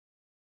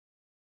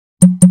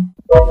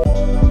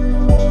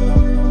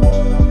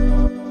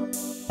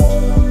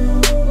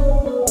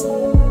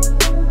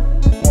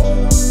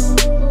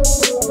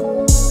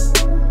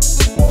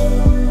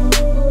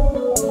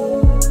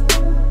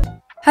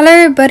Hello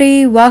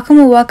everybody,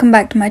 welcome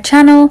back to my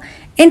channel.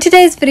 In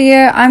today's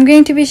video, I'm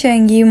going to be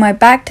showing you my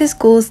back to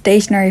school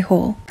stationery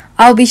haul.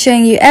 I'll be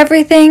showing you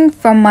everything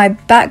from my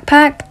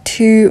backpack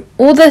to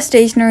all the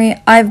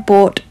stationery I've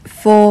bought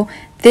for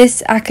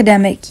this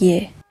academic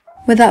year.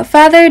 Without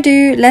further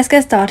ado, let's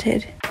get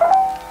started.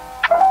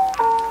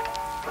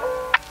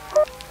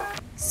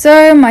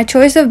 So my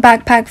choice of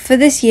backpack for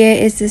this year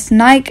is this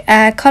Nike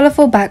Air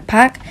colourful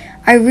backpack.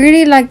 I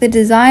really like the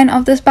design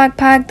of this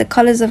backpack, the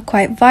colours are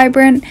quite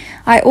vibrant.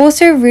 I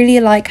also really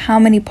like how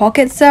many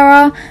pockets there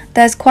are.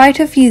 There's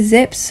quite a few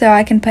zips so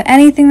I can put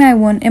anything I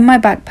want in my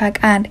backpack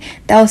and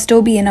there'll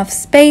still be enough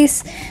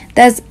space.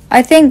 There's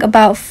I think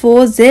about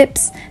 4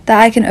 zips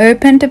that I can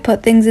open to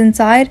put things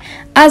inside,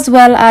 as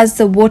well as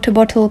the water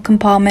bottle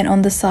compartment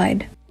on the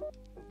side.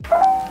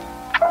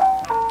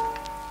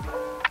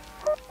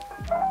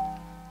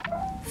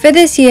 For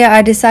this year,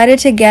 I decided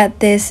to get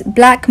this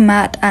black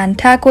matte and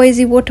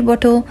turquoisey water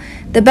bottle.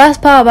 The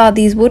best part about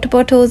these water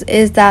bottles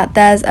is that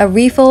there's a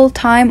refill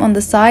time on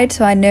the side,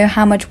 so I know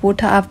how much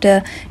water I have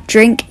to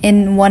drink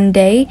in one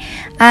day.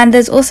 And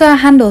there's also a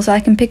handle so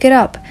I can pick it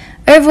up.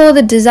 Overall,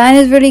 the design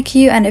is really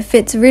cute and it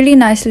fits really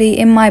nicely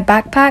in my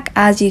backpack,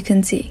 as you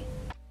can see.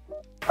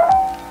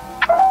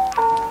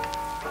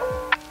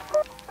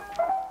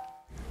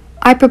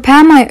 I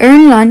prepare my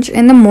own lunch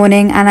in the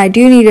morning and I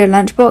do need a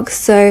lunchbox,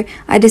 so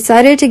I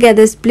decided to get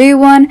this blue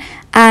one,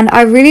 and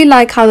I really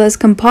like how there's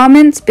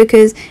compartments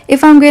because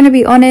if I'm going to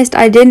be honest,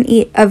 I didn't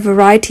eat a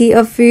variety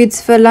of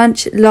foods for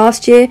lunch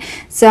last year,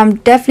 so I'm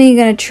definitely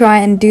going to try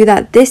and do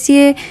that this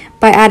year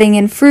by adding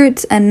in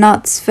fruits and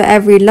nuts for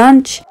every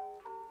lunch.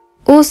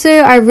 Also,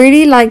 I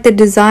really like the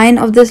design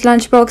of this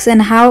lunchbox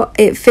and how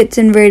it fits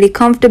in really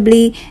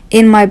comfortably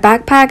in my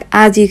backpack,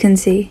 as you can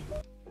see.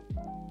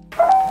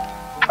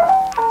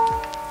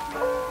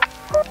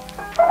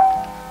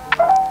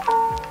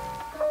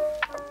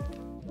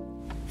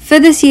 For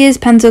this year's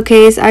pencil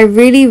case, I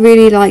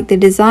really like the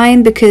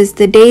design because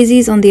the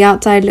daisies on the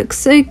outside look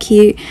so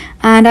cute,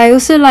 and I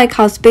also like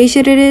how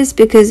spacious it is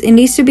because it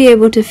needs to be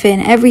able to fit in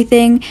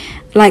everything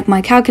like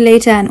my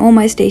calculator and all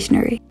my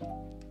stationery.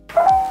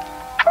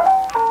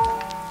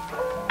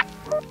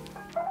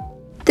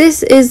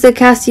 This is the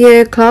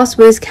Casio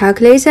ClassWiz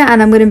calculator,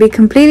 and I'm going to be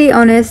completely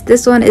honest,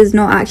 this one is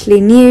not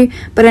actually new,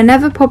 but I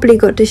never properly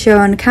got to show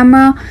on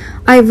camera.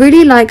 I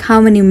really like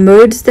how many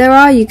modes there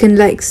are. You can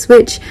like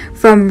switch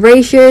from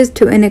ratios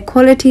to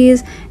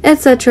inequalities,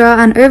 etc.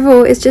 and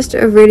overall it's just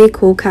a really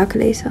cool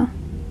calculator.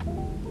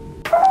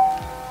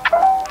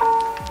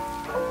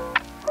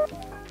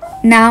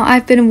 Now,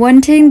 I've been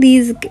wanting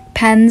these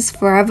pens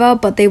forever,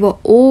 but they were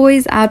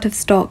always out of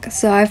stock,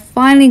 so I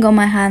finally got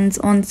my hands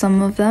on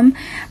some of them.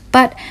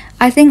 But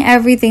I think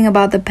everything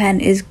about the pen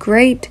is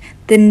great.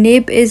 The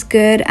nib is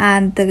good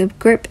and the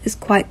grip is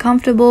quite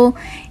comfortable.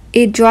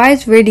 It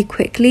dries really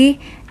quickly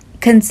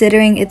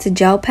considering it's a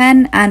gel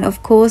pen, and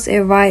of course it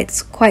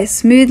writes quite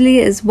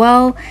smoothly as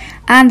well.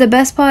 And the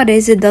best part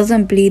is it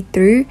doesn't bleed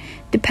through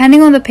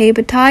depending on the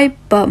paper type,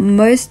 but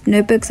most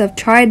notebooks I've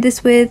tried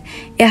this with,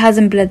 it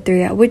hasn't bled through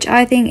yet, which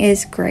I think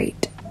is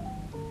great.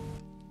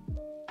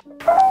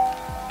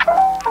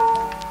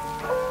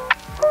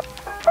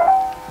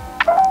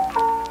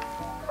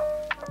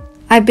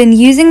 I've been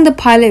using the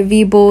Pilot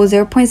vball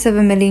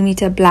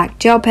 0.7mm black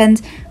gel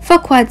pens for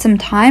quite some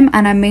time,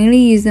 and I mainly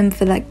use them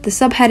for like the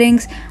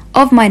subheadings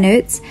of my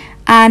notes,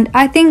 and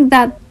I think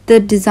that the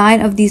design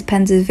of these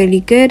pens is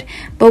really good.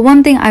 But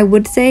one thing I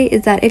would say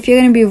is that if you're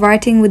going to be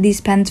writing with these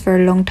pens for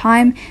a long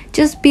time,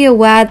 just be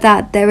aware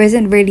that there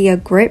isn't really a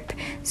grip,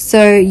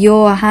 so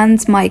your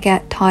hands might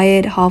get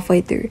tired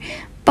halfway through.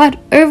 But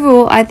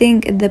overall, I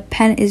think the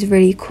pen is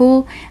really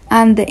cool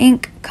and the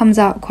ink comes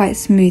out quite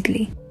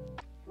smoothly.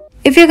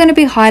 If you're going to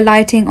be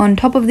highlighting on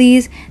top of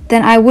these,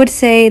 then I would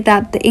say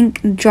that the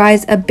ink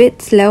dries a bit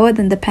slower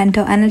than the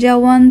pentel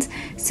energel ones,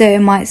 so it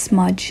might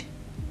smudge.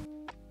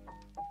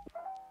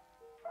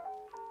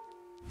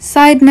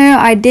 Side note,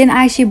 I didn't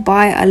actually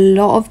buy a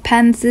lot of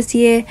pens this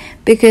year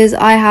because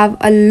I have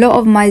a lot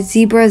of my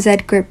Zebra Z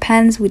grip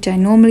pens, which I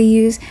normally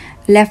use,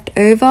 left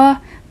over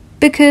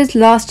because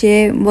last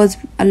year was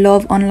a lot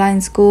of online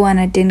school and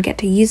I didn't get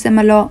to use them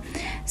a lot.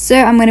 So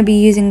I'm going to be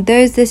using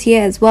those this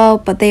year as well,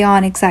 but they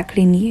aren't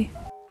exactly new.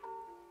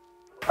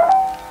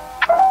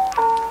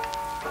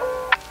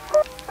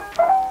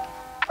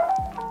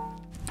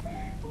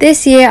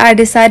 This year I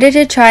decided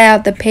to try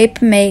out the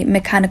Papermate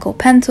mechanical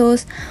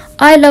pencils.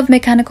 I love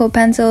mechanical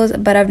pencils,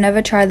 but I've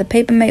never tried the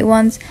Papermate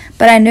ones,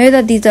 but I know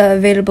that these are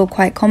available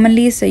quite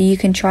commonly, so you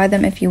can try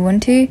them if you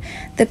want to.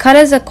 The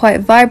colours are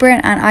quite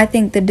vibrant and I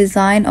think the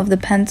design of the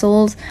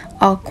pencils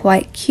are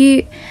quite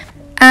cute.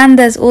 And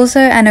there's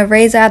also an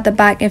eraser at the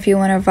back if you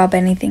want to rub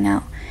anything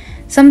out.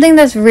 Something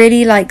that's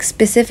really like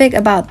specific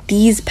about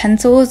these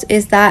pencils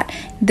is that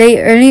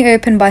they only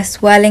open by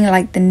swirling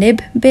like the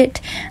nib bit,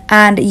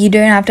 and you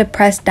don't have to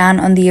press down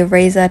on the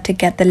eraser to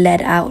get the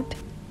lead out.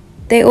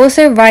 They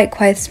also write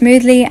quite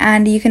smoothly,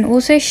 and you can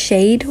also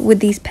shade with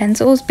these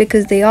pencils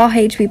because they are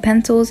HB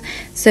pencils,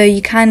 so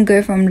you can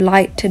go from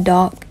light to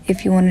dark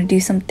if you want to do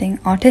something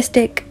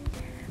artistic.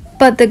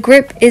 but the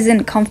grip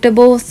isn't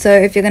comfortable, so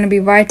if you're going to be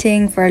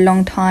writing for a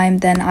long time,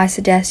 then I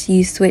suggest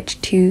you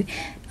switch to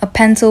a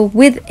pencil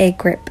with a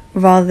grip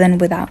rather than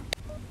without.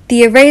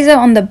 The eraser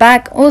on the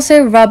back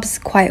also rubs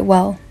quite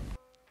well.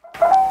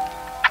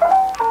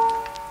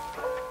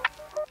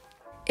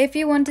 If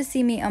you want to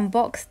see me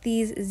unbox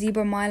these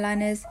zebra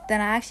midliners,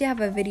 then I actually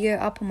have a video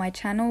up on my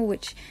channel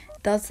which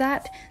does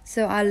that,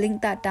 so I'll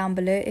link that down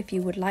below if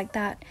you would like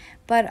that.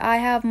 But I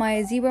have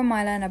my zebra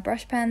midliner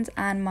brush pens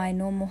and my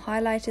normal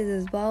highlighters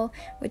as well,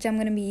 which I'm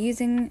going to be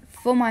using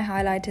for my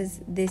highlighters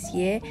this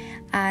year.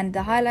 And the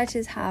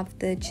highlighters have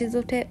the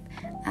chisel tip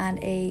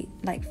and a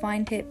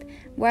fine tip,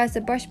 whereas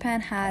the brush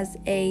pen has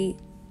a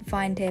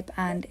fine tip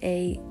and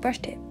a brush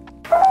tip.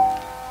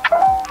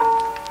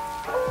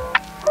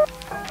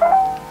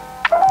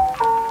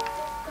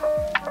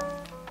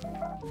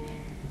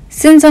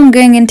 Since I'm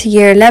going into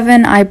year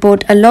 11, I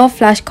bought a lot of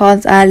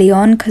flashcards early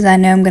on because I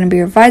know I'm going to be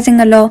revising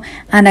a lot,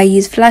 and I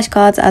use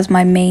flashcards as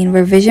my main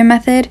revision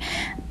method.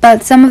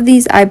 But some of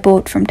these I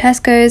bought from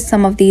Tesco's,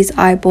 some of these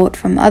I bought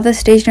from other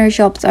stationery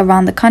shops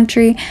around the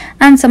country,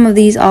 and some of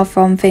these are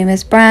from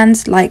famous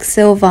brands like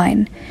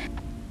𝙨𝙬𝙘𝙞𝙀.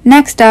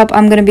 Next up,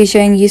 I'm going to be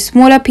showing you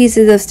smaller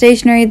pieces of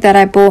stationery that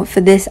I bought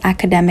for this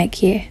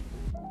academic year.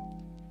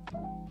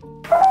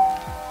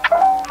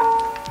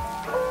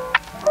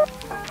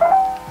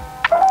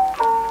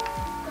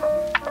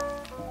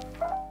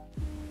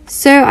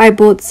 So I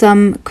bought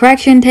some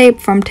correction tape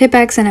from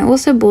Tippex, and I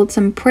also bought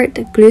some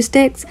Pritt glue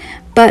sticks,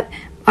 but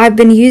I've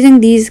been using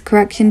these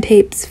correction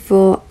tapes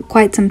for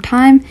quite some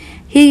time.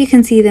 Here you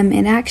can see them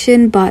in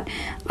action, but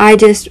I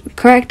just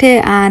correct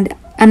it, and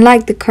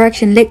unlike the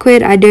correction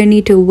liquid, I don't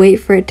need to wait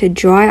for it to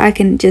dry. I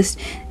can just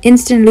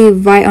instantly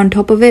write on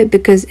top of it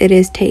because it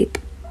is tape.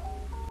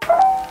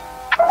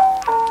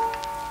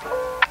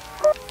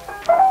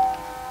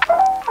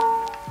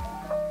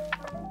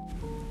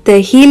 The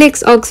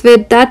Helix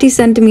Oxford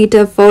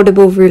 30cm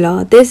foldable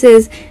ruler. This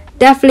is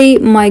definitely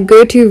my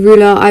go-to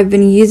ruler. I've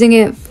been using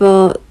it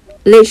for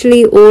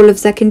literally all of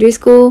secondary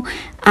school,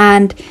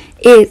 and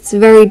it's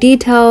very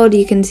detailed.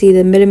 You can see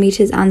the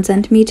millimeters and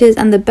centimeters,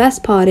 and the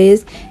best part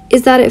is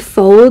that it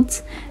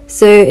folds.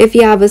 So if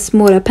you have a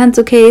smaller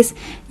pencil case,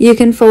 you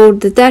can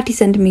fold the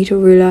 30cm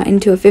ruler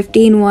into a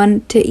 15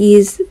 one to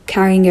ease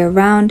carrying it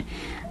around.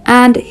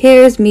 And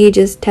here's me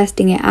just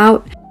testing it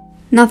out.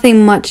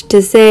 Nothing much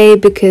to say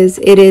because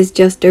it is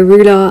just a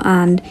ruler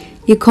and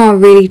you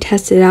can't really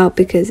test it out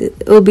because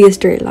it'll be a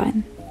straight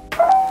line.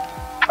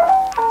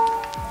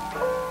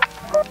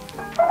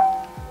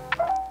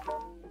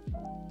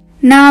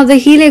 Now the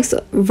Helix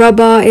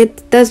rubber,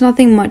 there's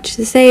nothing much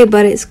to say,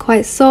 but it's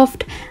quite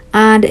soft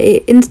and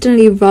it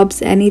instantly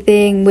rubs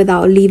anything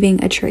without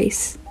leaving a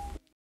trace.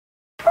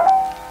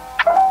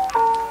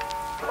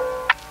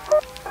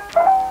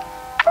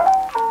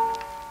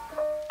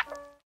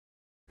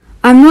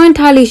 I'm not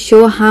entirely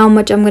sure how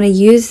much I'm going to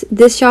use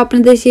this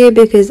sharpener this year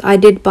because I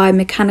did buy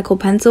mechanical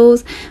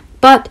pencils,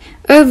 but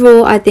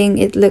overall I think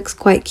it looks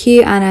quite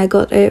cute and I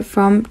got it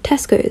from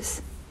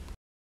Tesco's.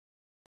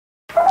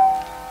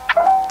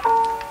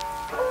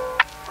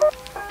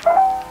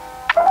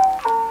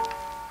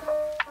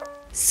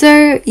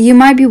 So you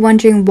might be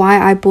wondering why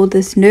I bought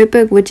this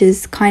notebook, which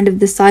is kind of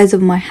the size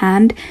of my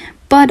hand,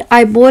 but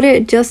I bought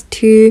it just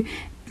to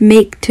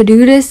make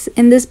to-do lists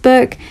in this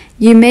book.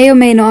 You may or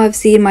may not have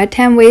seen my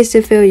 10 ways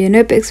to fill your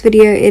notebooks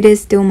video. It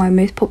is still my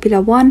most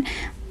popular one,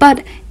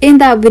 but in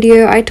that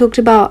video I talked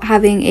about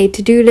having a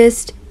to-do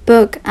list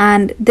book,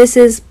 and this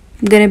is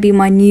gonna be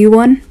my new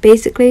one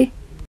basically.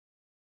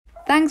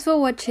 Thanks for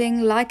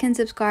watching. Like and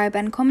subscribe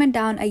and comment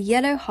down a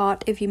yellow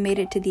heart if you made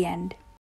it to the end.